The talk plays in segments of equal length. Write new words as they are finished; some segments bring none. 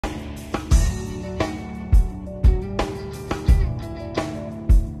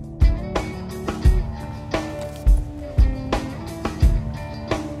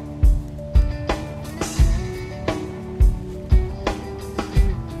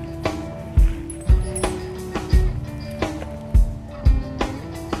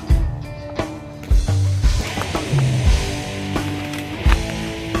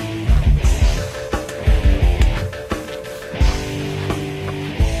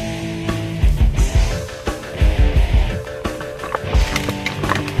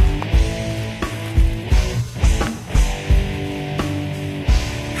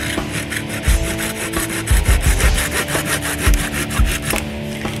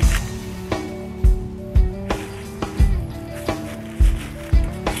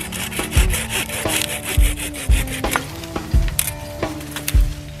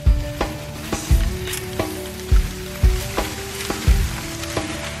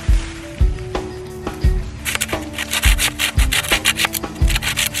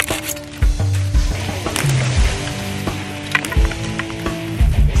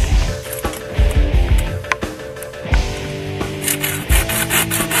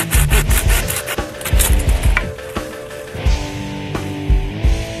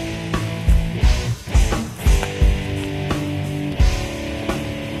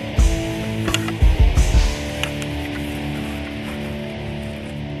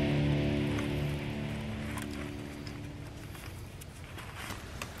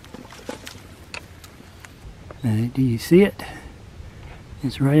Do you see it?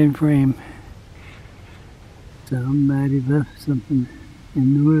 It's right in frame. Somebody left something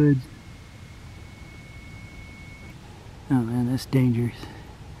in the woods. Oh man, that's dangerous.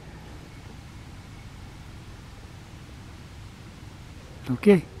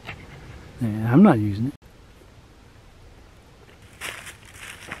 Okay. Yeah, I'm not using it.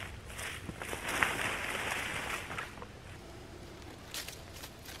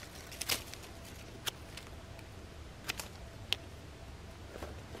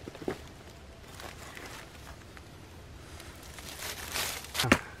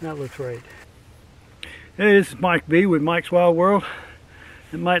 That looks right. Hey, this is Mike B with Mike's Wild World.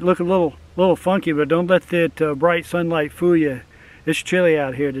 It might look a little funky, but don't let that bright sunlight fool you. It's chilly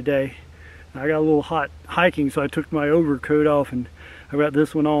out here today. I got a little hot hiking, so I took my overcoat off and I got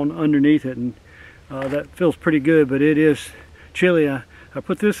this one on underneath it, and that feels pretty good, but it is chilly. I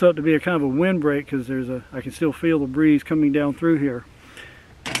put this up to be a kind of a windbreak because I can still feel the breeze coming down through here.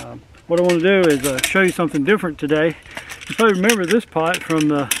 What I want to do is show you something different today. You probably remember this pot from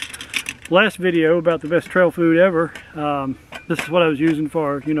the last video about the best trail food ever. This is what I was using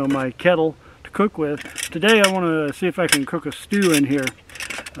for, my kettle to cook with. Today I want to see if I can cook a stew in here.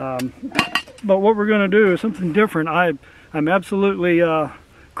 But what we're going to do is something different. I'm absolutely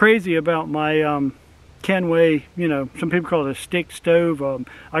crazy about my Kenway, some people call it a stick stove.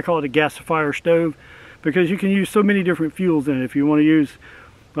 I call it a gasifier stove because you can use so many different fuels in it. If you want to use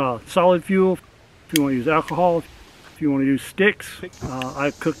solid fuel, if you want to use alcohol, if you want to use sticks.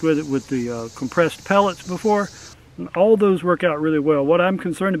 I've cooked with it with the compressed pellets before. And all those work out really well. What I'm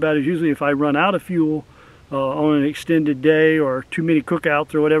concerned about is usually if I run out of fuel on an extended day or too many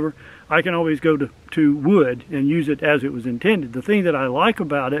cookouts or whatever, I can always go to wood and use it as it was intended. The thing that I like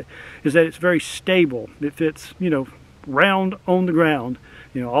about it is that it's very stable. It fits, round on the ground,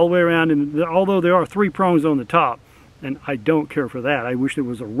 all the way around. And although there are 3 prongs on the top, and I don't care for that. I wish there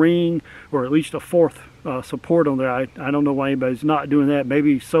was a ring or at least a 4th support on there. I don't know why anybody's not doing that.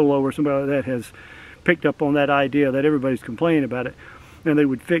 Maybe Solo or somebody like that has picked up on that idea that everybody's complaining about it, and they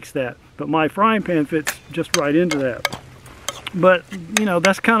would fix that. But my frying pan fits just right into that. But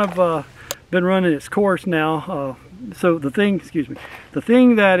that's kind of been running its course now. So the thing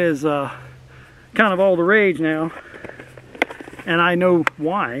that is kind of all the rage now, and I know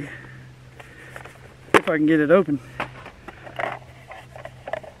why, if I can get it open.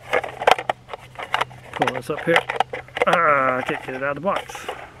 Pull this up here. I can't get it out of the box.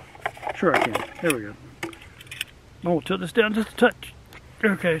 Sure I can. There we go. Oh, tilt this down just a touch.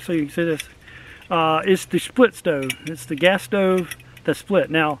 Okay, so you can see this. It's the split stove. It's the gas stove that's split.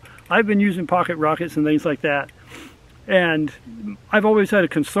 Now, I've been using pocket rockets and things like that, and I've always had a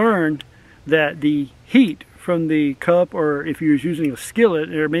concern that the heat from the cup, or if you're using a skillet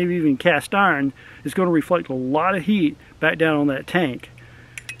or maybe even cast iron, is going to reflect a lot of heat back down on that tank.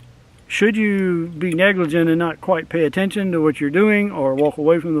 Should you be negligent and not quite pay attention to what you're doing, or walk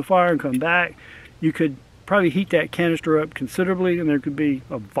away from the fire and come back, you could probably heat that canister up considerably, and there could be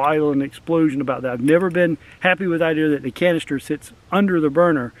a violent explosion about that. I've never been happy with the idea that the canister sits under the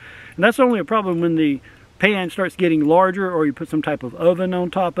burner, and that's only a problem when the pan starts getting larger, or you put some type of oven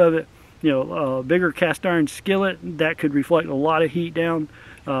on top of it. A bigger cast iron skillet, that could reflect a lot of heat down,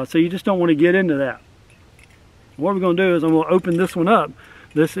 so you just don't want to get into that. What we're going to do is I'm going to open this one up.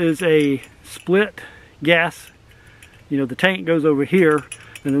 This is a split gas. The tank goes over here,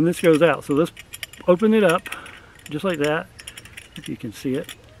 and then this goes out. So let's open it up, just like that, if you can see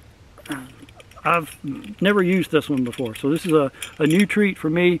it. I've never used this one before, so this is a new treat for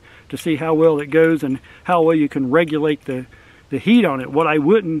me to see how well it goes and how well you can regulate the heat on it. What I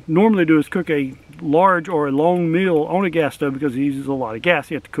wouldn't normally do is cook a large or a long meal on a gas stove because it uses a lot of gas.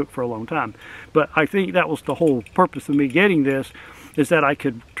 You have to cook for a long time. But I think that was the whole purpose of me getting this, is that I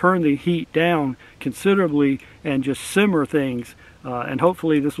could turn the heat down considerably and just simmer things, and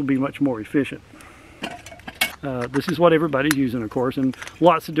hopefully this will be much more efficient. This is what everybody's using, of course, and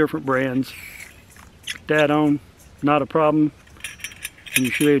lots of different brands. That on, not a problem, and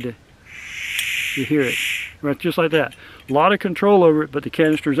you should be able to hear it, right, just like that. A lot of control over it, but the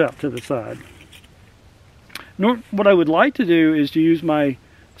canister's out to the side. What I would like to do is to use my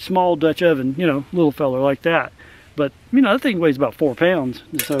small Dutch oven, little fella like that. But, that thing weighs about 4 pounds,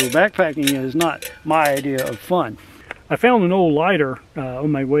 so backpacking is not my idea of fun. I found an old lighter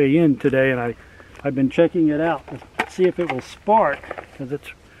on my way in today, and I've been checking it out to see if it will spark, because it's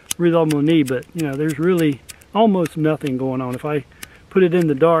really on my knee, but, there's really almost nothing going on. If I put it in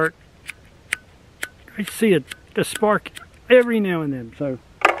the dark, I see a spark every now and then, so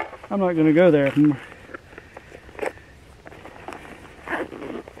I'm not going to go there.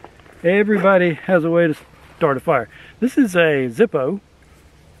 Everybody has a way to start a fire. This is a ZIPPO.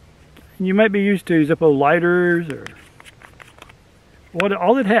 You might be used to ZIPPO lighters, or what.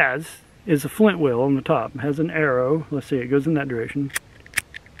 All it has is a flint wheel on the top. It has an arrow. Let's see, it goes in that direction.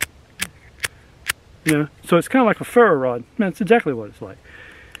 You know, so it's kind of like a ferro rod. That's exactly what it's like.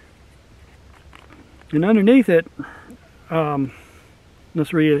 And underneath it,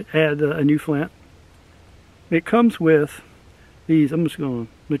 let's add a new flint. It comes with these. I'm just going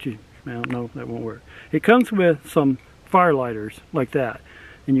to let you. Well, no, that won't work. It comes with some fire lighters like that,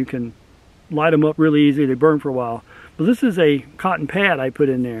 and you can light them up really easy. They burn for a while. But this is a cotton pad I put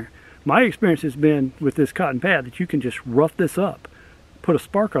in there. My experience has been with this cotton pad that you can just rough this up, put a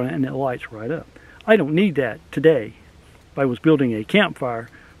spark on it, and it lights right up. I don't need that today. If I was building a campfire,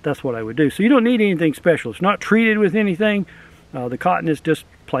 that's what I would do. So you don't need anything special. It's not treated with anything. The cotton is just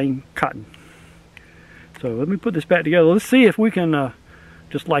plain cotton. So let me put this back together. Let's see if we can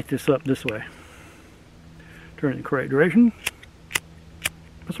just light this up this way. Turn it in the correct direction.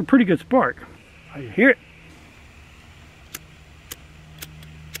 That's a pretty good spark. You hear it?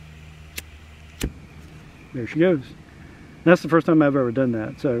 There she goes. That's the first time I've ever done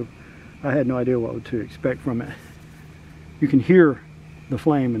that, so I had no idea what to expect from it. You can hear the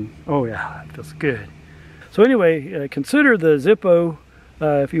flame, and oh yeah, it feels good. So anyway, consider the ZIPPO.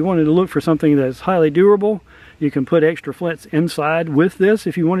 If you wanted to look for something that's highly durable, you can put extra flints inside with this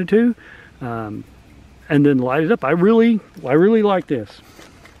if you wanted to, and then light it up. I really like this.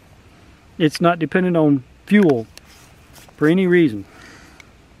 It's not dependent on fuel for any reason.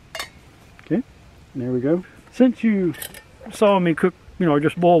 Okay, there we go. Since you saw me cook,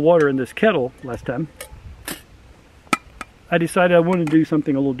 just boil water in this kettle last time, I decided I wanted to do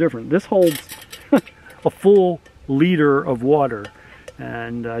something a little different. This holds a full liter of water,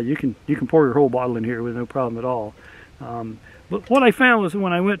 and you can pour your whole bottle in here with no problem at all. But what I found was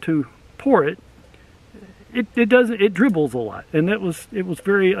when I went to pour it, it dribbles a lot, and it was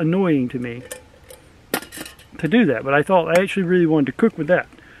very annoying to me to do that. But I thought I actually really wanted to cook with that,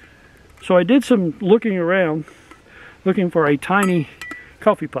 so I did some looking around, looking for a tiny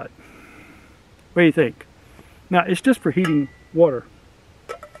coffee pot. What do you think? Now it's just for heating water.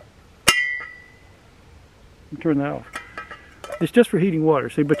 Turn that off. It's just for heating water,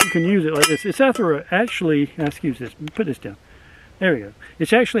 see, but you can use it like this. It's actually, excuse this, put this down. There we go.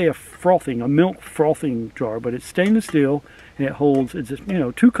 It's actually a milk frothing jar, but it's stainless steel, and it holds, it's just,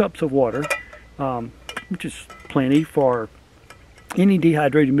 2 cups of water, which is plenty for any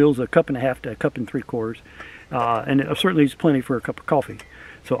dehydrated meals, 1.5 cups to 1 3/4 cups, and it certainly is plenty for a cup of coffee.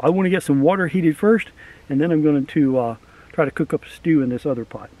 So I want to get some water heated first, and then I'm going to try to cook up a stew in this other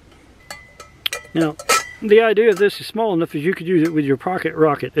pot. Now, the idea of this is small enough as you could use it with your pocket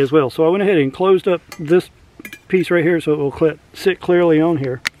rocket as well. So I went ahead and closed up this piece right here so it will sit clearly on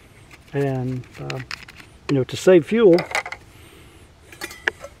here. And, to save fuel,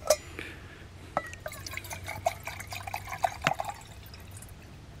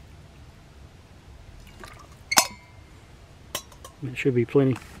 it should be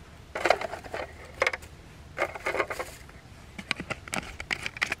plenty.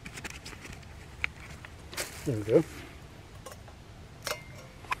 There we go.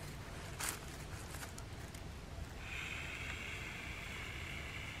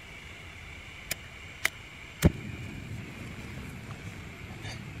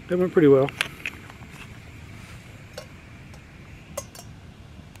 That went pretty well.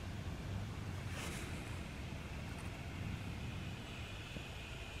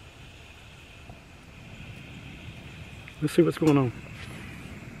 Let's see what's going on.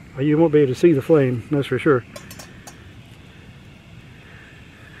 You won't be able to see the flame, that's for sure.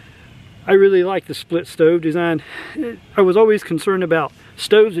 I really like the split stove design. I was always concerned about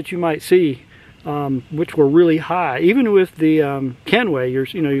stoves that you might see which were really high. Even with the Canway, you're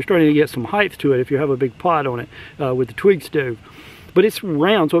starting to get some height to it if you have a big pot on it with the twig stove. But it's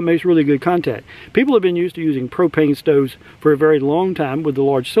round, so it makes really good contact. People have been used to using propane stoves for a very long time with the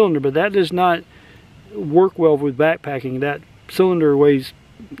large cylinder, but that does not work well with backpacking. That cylinder weighs,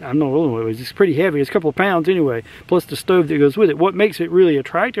 I don't know what it weighs, it's pretty heavy. It's a couple of pounds anyway, plus the stove that goes with it. What makes it really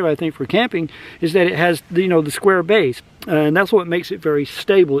attractive, I think, for camping is that it has the square base, and that's what makes it very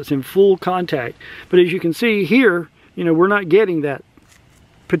stable. It's in full contact. But as you can see here, we're not getting that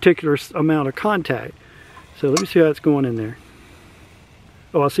particular amount of contact. So let me see how it's going in there.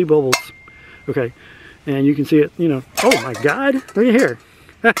 Oh, I see bubbles. Okay, and you can see it, oh my God, look at here.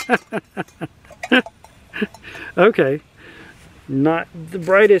 Okay, not the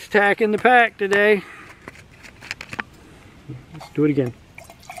brightest tack in the pack today. Let's do it again.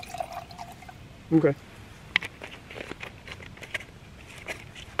 Okay.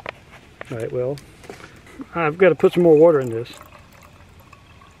 All right, well, I've got to put some more water in this.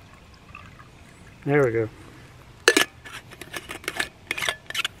 There we go.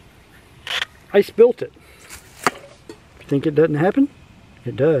 I spilt it. Think it doesn't happen?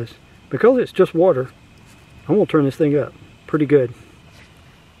 It does. Because it's just water, I'm going to turn this thing up pretty good.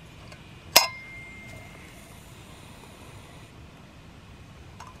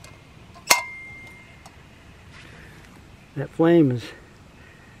 That flame is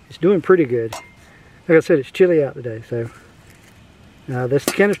doing pretty good. Like I said, it's chilly out today, so this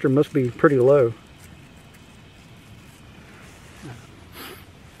canister must be pretty low.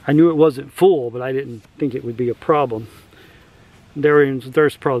 I knew it wasn't full, but I didn't think it would be a problem.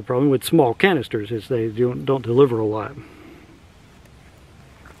 There's probably a problem with small canisters, is they don't deliver a lot.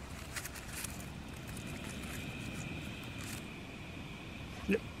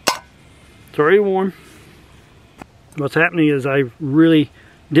 It's already warm. What's happening is I really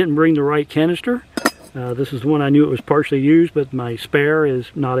didn't bring the right canister. This is the one I knew it was partially used, but my spare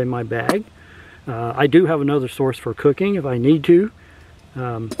is not in my bag. I do have another source for cooking if I need to.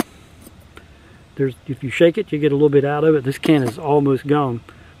 If you shake it, you get a little bit out of it. This can is almost gone.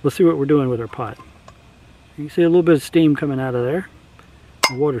 Let's see what we're doing with our pot. You can see a little bit of steam coming out of there.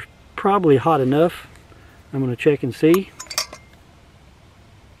 The water's probably hot enough. I'm going to check and see.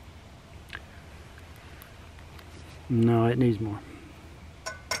 No, it needs more.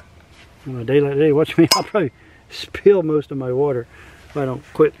 On a day like today, watch me, I'll probably spill most of my water if I don't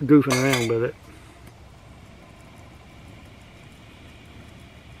quit goofing around with it.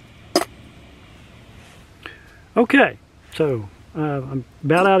 Okay, so I'm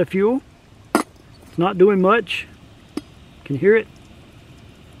about out of fuel. It's not doing much. Can you hear it?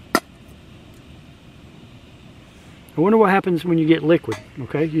 I wonder what happens when you get liquid.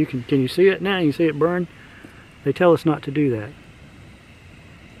 Okay, can you see it now? You see it burn? They tell us not to do that.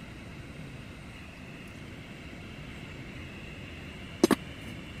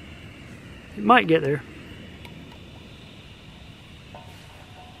 It might get there.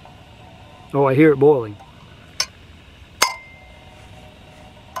 Oh, I hear it boiling.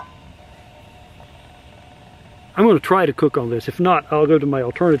 I'm going to try to cook on this. If not, I'll go to my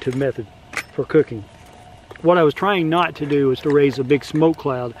alternative method for cooking. What I was trying not to do is to raise a big smoke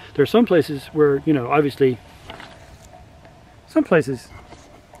cloud. There are some places where, you know, obviously, some places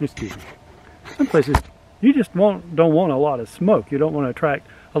you just don't want a lot of smoke. You don't want to attract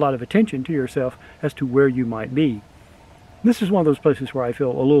a lot of attention to yourself as to where you might be. This is one of those places where I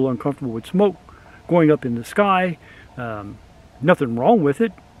feel a little uncomfortable with smoke going up in the sky. Nothing wrong with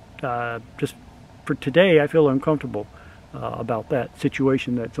it. Just for today, I feel uncomfortable about that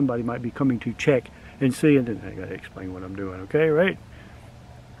situation that somebody might be coming to check and see, and then I gotta explain what I'm doing. Okay, right?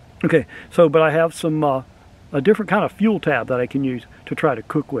 Okay. So, but I have some a different kind of fuel tab that I can use to try to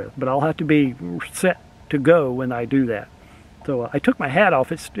cook with, but I'll have to be set to go when I do that. So I took my hat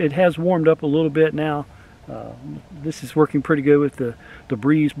off. It has warmed up a little bit now. This is working pretty good with the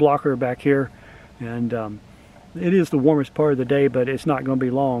breeze blocker back here, and it is the warmest part of the day, but it's not going to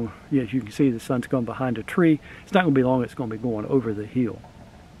be long. As you can see, the sun's going behind a tree. It's not going to be long. It's going to be going over the hill.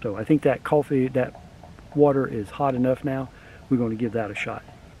 So I think that water is hot enough now. We're going to give that a shot.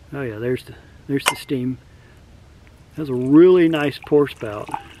 Oh yeah, there's the steam. That's a really nice pour spout.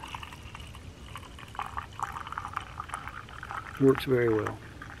 Works very well.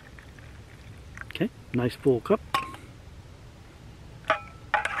 Okay, nice full cup.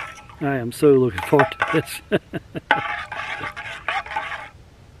 I am so looking forward to this.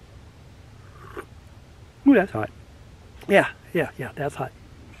 Ooh, that's hot. Yeah, that's hot.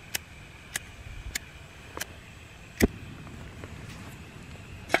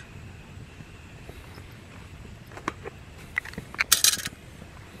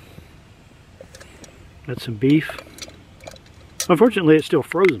 That's some beef. Unfortunately, it's still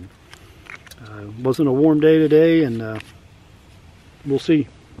frozen. Wasn't a warm day today, and we'll see.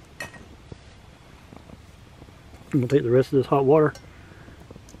 I'm going to take the rest of this hot water,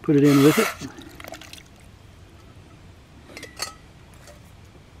 put it in with it.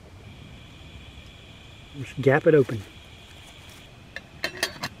 Just gap it open.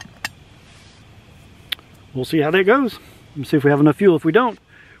 We'll see how that goes. Let's see if we have enough fuel. If we don't,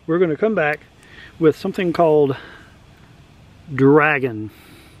 we're going to come back with something called Dragon.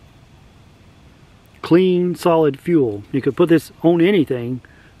 Clean, solid fuel. You could put this on anything,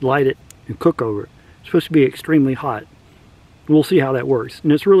 light it, and cook over it. It's supposed to be extremely hot. We'll see how that works.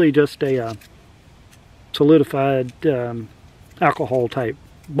 And it's really just a solidified alcohol type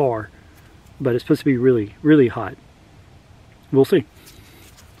bar. But it's supposed to be really, really hot. We'll see.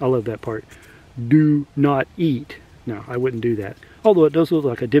 I love that part. Do not eat. No, I wouldn't do that. Although it does look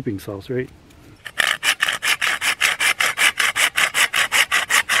like a dipping sauce, right?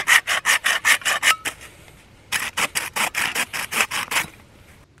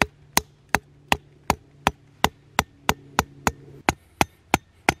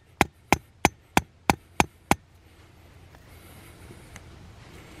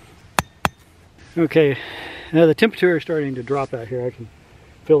 Okay, now the temperature is starting to drop out here. I can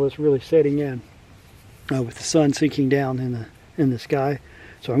feel this really setting in with the sun sinking down in the sky.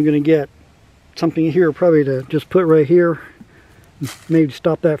 So I'm going to get something here probably to just put right here, maybe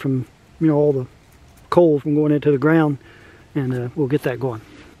stop that from, you know, all the coals from going into the ground, and we'll get that going.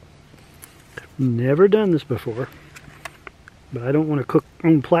 Never done this before, but I don't want to cook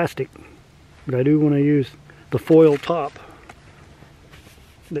on plastic, but I do want to use the foil top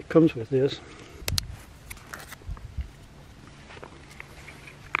that comes with this.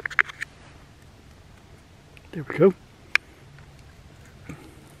 There we go.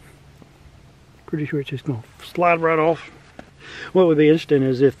 Pretty sure it's just going to slide right off. What would be interesting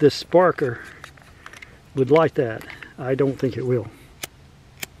is if this sparker would like that. I don't think it will.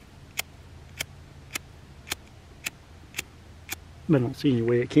 I don't see any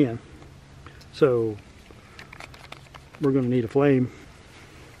way it can. So we're going to need a flame.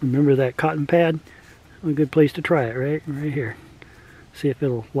 Remember that cotton pad? A good place to try it, right? Right here. See if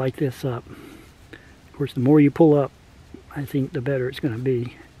it'll light this up. Of course, the more you pull up, I think the better it's going to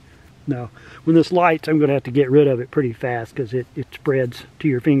be. Now, when this lights, I'm going to have to get rid of it pretty fast because it spreads to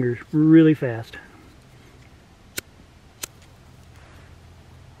your fingers really fast.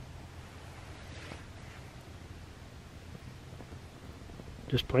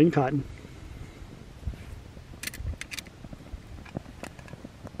 Just plain cotton.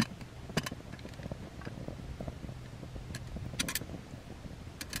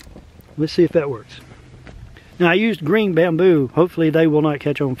 Let's see if that works. Now I used green bamboo. Hopefully they will not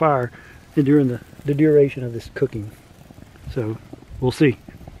catch on fire during the duration of this cooking. So we'll see.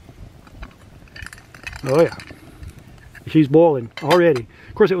 Oh yeah. She's boiling already.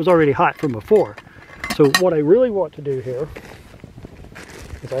 Of course it was already hot from before. So what I really want to do here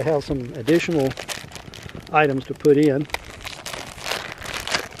is I have some additional items to put in.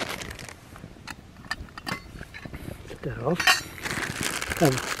 Get that off.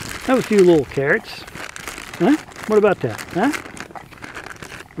 Have a few little carrots. Huh? What about that? Huh?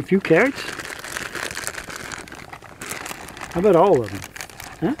 A few carrots? How about all of them?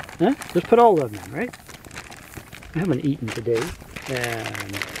 Huh? Huh? Let's put all of them in, right? I haven't eaten today.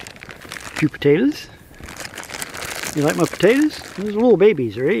 And a few potatoes. You like my potatoes? Those little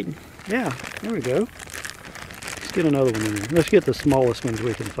babies, right? Yeah, there we go. Let's get another one in there. Let's get the smallest ones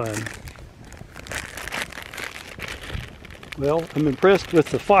we can find. Well, I'm impressed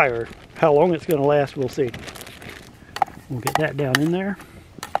with the fire. How long it's going to last, we'll see. We'll get that down in there.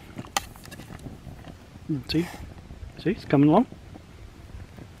 See? See, it's coming along.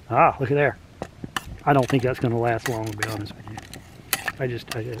 Ah, look at there. I don't think that's going to last long, to be honest with you.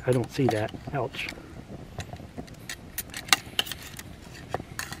 I don't see that. Ouch.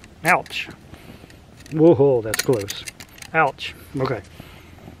 Ouch. Whoa, that's close. Ouch. Okay.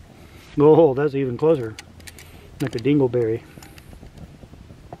 Whoa, that's even closer. Like a dingleberry.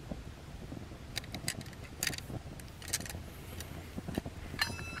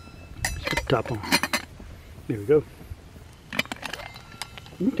 Let's put the top on. There we go.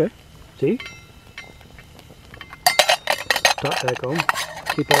 Okay. See? Top back on.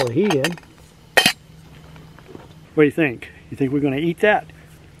 Keep all the heat in. What do you think? You think we're going to eat that?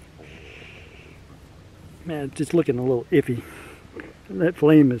 Man, it's just looking a little iffy. That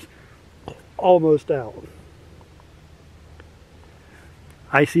flame is almost out.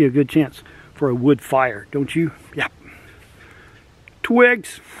 I see a good chance for a wood fire, don't you? Yep.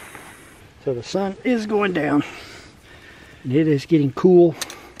 Twigs. So the sun is going down. And it is getting cool.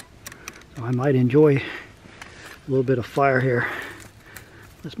 So I might enjoy a little bit of fire here.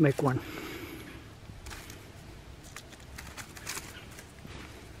 Let's make one.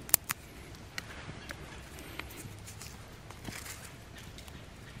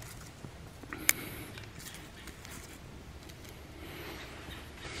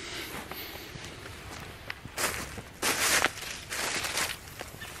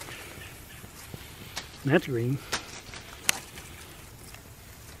 That's green.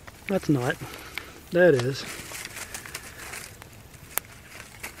 That's not. That is.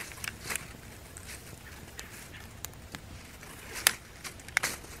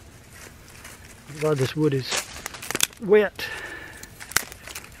 A lot of this wood is wet.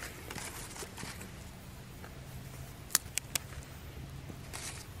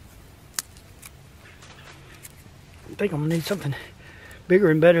 I think I'm gonna need something bigger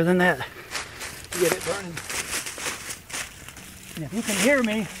and better than that to get it burning. And if you can hear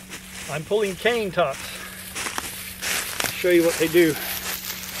me, I'm pulling cane tops. I'll show you what they do.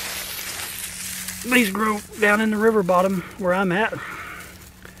 These grow down in the river bottom where I'm at.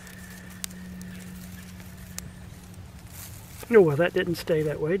 Oh, well, that didn't stay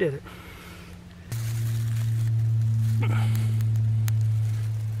that way, did it?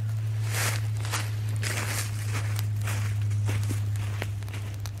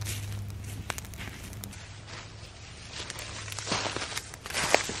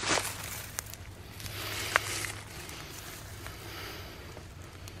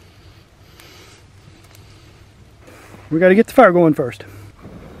 We got to get the fire going first.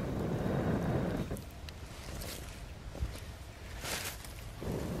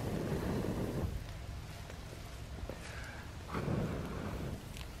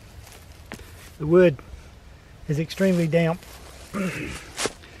 The wood is extremely damp, and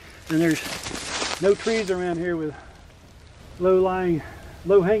there's no trees around here with low-hanging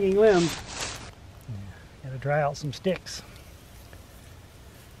limbs. Got to dry out some sticks.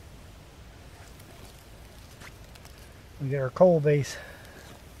 We got our coal base.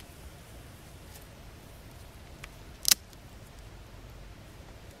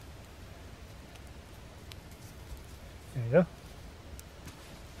 There you go.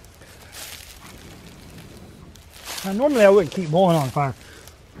 Now, normally I wouldn't keep boiling on fire.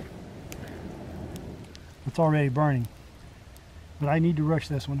 It's already burning. But I need to rush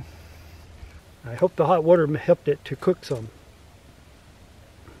this one. I hope the hot water helped it to cook some.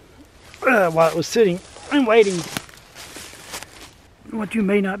 While it was sitting and waiting. What you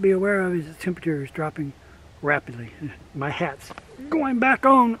may not be aware of is the temperature is dropping rapidly. My hat's going back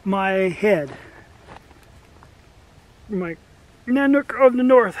on my head. My Nanook of the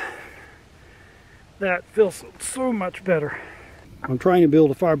North. That feels so much better. I'm trying to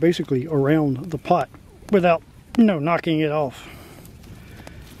build a fire basically around the pot without, knocking it off.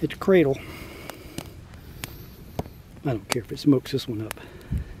 It's a cradle. I don't care if it smokes this one up.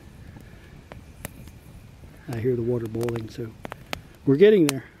 I hear the water boiling, so we're getting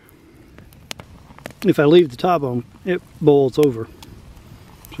there. If I leave the top on, it boils over.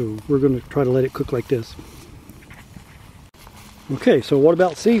 So we're going to try to let it cook like this. Okay, so what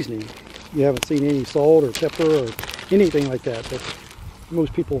about seasoning? You haven't seen any salt or pepper or anything like that that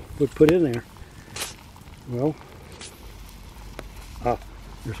most people would put in there. Well,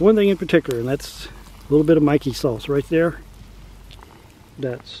 there's one thing in particular, and that's a little bit of MIKEY sauce right there.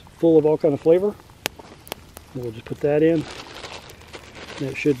 That's full of all kind of flavor. We'll just put that in.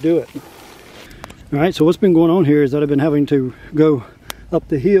 That should do it. Alright, so what's been going on here is that I've been having to go up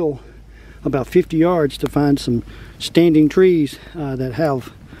the hill about 50 yards to find some standing trees that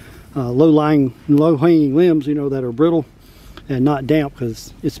have low-hanging limbs, that are brittle and not damp,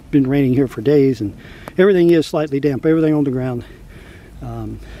 because it's been raining here for days and everything is slightly damp, everything on the ground.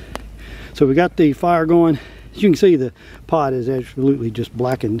 So we got the fire going. As you can see, the pot is absolutely just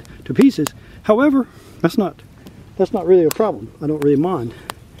blackened to pieces. However, that's not really a problem. I don't really mind.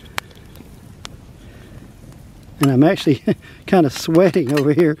 And I'm actually kind of sweating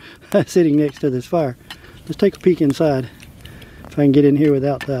over here sitting next to this fire. Let's take a peek inside. If I can get in here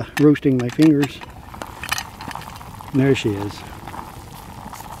without roasting my fingers. And there she is.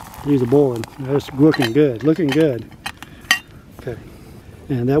 She's a boiling. That's looking good, looking good. Okay.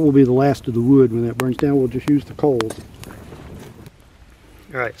 And that will be the last of the wood. When that burns down, we'll just use the coals.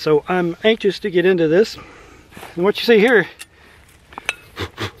 Alright, so I'm anxious to get into this. And what you see here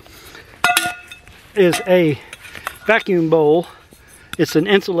is a vacuum bowl. It's an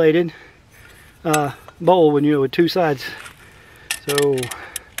insulated bowl with two sides. So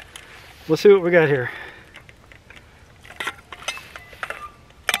let's see what we got here.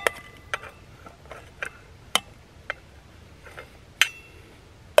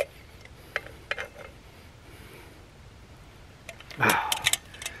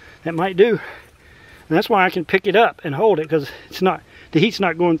 That might do. And that's why I can pick it up and hold it, because the heat's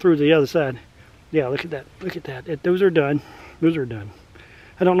not going through the other side. Yeah, look at that. Look at that. Those are done. Those are done.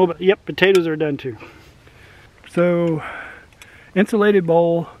 I don't know, but yep, potatoes are done too. So, insulated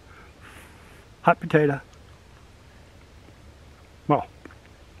bowl, hot potato. Well,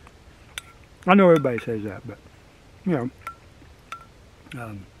 I know everybody says that, but well,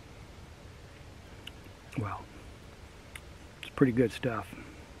 it's pretty good stuff.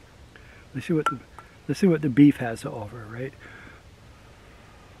 Let's see what the beef has to offer, right?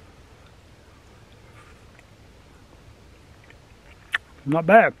 Not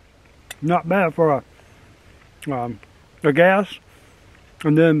bad. Not bad for a gas.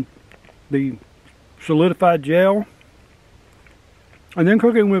 And then the solidified gel. And then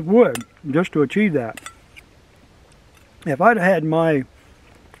cooking with wood, just to achieve that. If I'd had my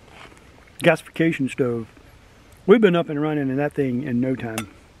gasification stove, we've been up and running in that thing in no time.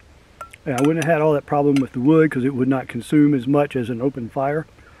 And I wouldn't have had all that problem with the wood, because it would not consume as much as an open fire.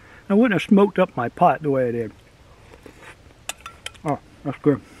 I wouldn't have smoked up my pot the way it did. Oh, that's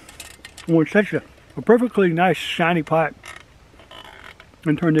good. I want such a perfectly nice shiny pot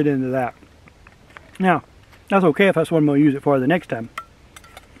and turned it into that. Now, that's okay if that's what I'm going to use it for the next time.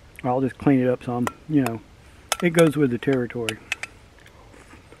 I'll just clean it up some, It goes with the territory.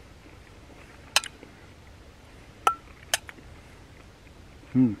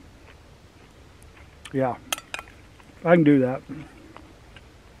 Yeah. I can do that.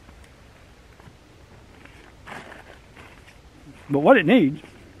 But what it needs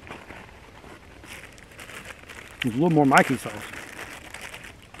is a little more Mikey sauce.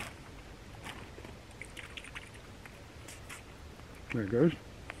 There it goes.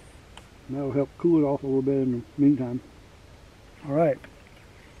 That'll help cool it off a little bit in the meantime. All right.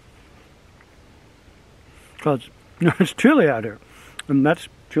 Because it's chilly out here, and that's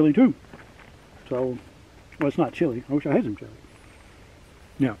chilly too. So, well, it's not chilly. I wish I had some chili.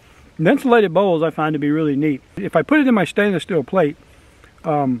 Yeah. And insulated bowls I find to be really neat. If I put it in my stainless steel plate,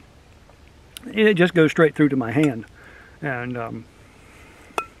 it just goes straight through to my hand. And I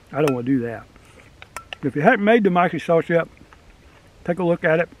don't want to do that. If you haven't made the Mikey sauce yet, take a look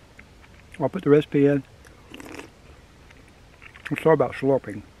at it. I'll put the recipe in. I'm sorry about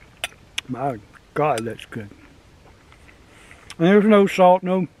slurping. My God, that's good. And there's no salt,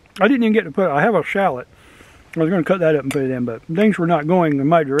 no... I didn't even get to put it. I have a shallot. I was going to cut that up and put it in, but things were not going in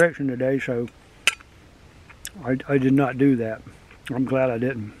my direction today, so I did not do that. I'm glad I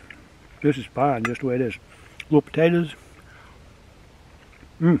didn't. This is fine, just the way it is. Little potatoes.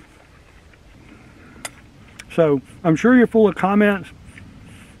 So, I'm sure you're full of comments.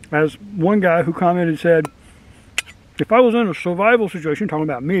 As one guy who commented said, if I was in a survival situation, talking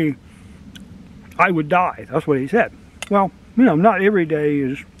about me, I would die. That's what he said. Well, you know, not every day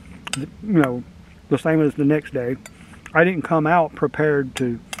is, you know, the same as the next day. I didn't come out prepared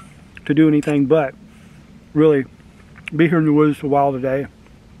to do anything but really be here in the woods a while today.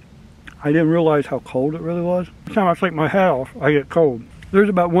 I didn't realize how cold it really was. Every time I take my hat off, I get cold. There's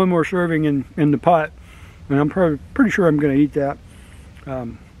about one more serving in the pot, and I'm pretty sure I'm going to eat that.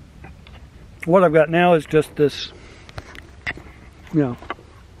 What I've got now is just this, you know,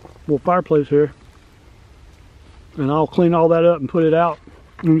 little fireplace here, and I'll clean all that up and put it out.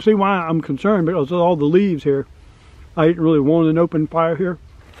 And you see why I'm concerned, because of all the leaves here. I didn't really want an open fire here.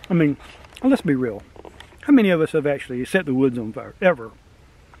 I mean, let's be real. How many of us have actually set the woods on fire, ever?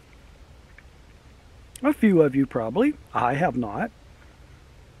 A few of you probably. I have not.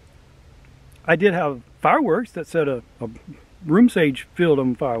 I did have fireworks that set a room sage field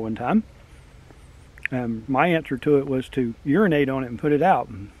on fire one time. And my answer to it was to urinate on it and put it out.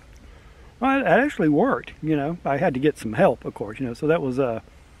 And, well, it actually worked, you know. I had to get some help, of course, you know, so that was a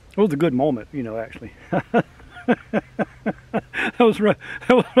good moment, you know, actually. that was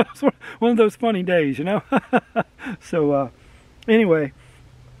one of those funny days, you know. So, anyway,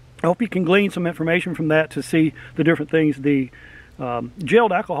 I hope you can glean some information from that to see the different things. The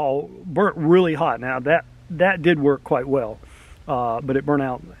gelled alcohol burnt really hot. Now, that did work quite well, but it burned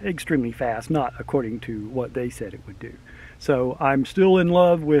out extremely fast, not according to what they said it would do. So, I'm still in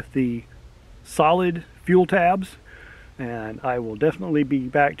love with the solid fuel tabs, and I will definitely be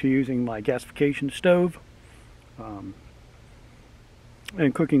back to using my gasification stove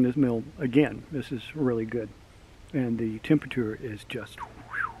and cooking this meal again. This is really good, and the temperature is just,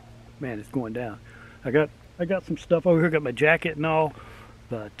 whew, man, it's going down. I got some stuff over here, got my jacket and all,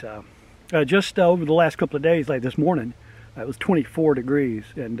 but just over the last couple of days, like this morning, it was 24 degrees,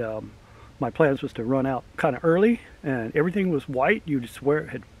 and my plans was to run out kind of early, and everything was white. You'd swear it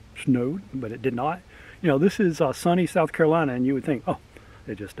had snowed, but it did not. You know, this is sunny South Carolina, and you would think, oh,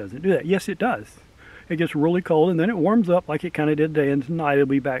 it just doesn't do that. Yes, it does. It gets really cold, and then it warms up like it kind of did today, and tonight it'll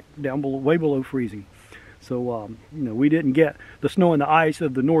be back down below, way below freezing. So, you know, we didn't get the snow and the ice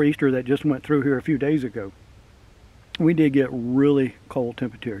of the nor'easter that just went through here a few days ago. We did get really cold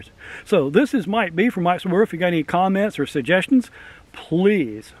temperatures. So this is Mike B from Mike's World. If you got any comments or suggestions,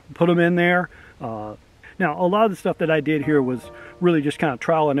 please put them in there. Now, a lot of the stuff that I did here was really just kind of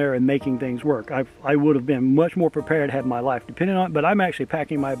trial and error and making things work. I would have been much more prepared had my life depended on it, but I'm actually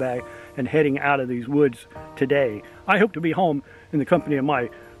packing my bag and heading out of these woods today. I hope to be home in the company of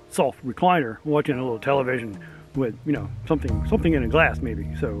my soft recliner, watching a little television with, you know, something in a glass maybe.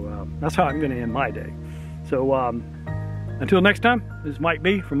 So that's how I'm going to end my day. So until next time, this is Mike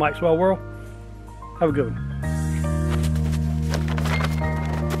B from Mike's Wild World. Have a good one.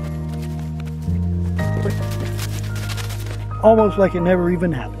 Almost like it never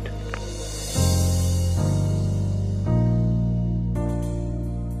even happened.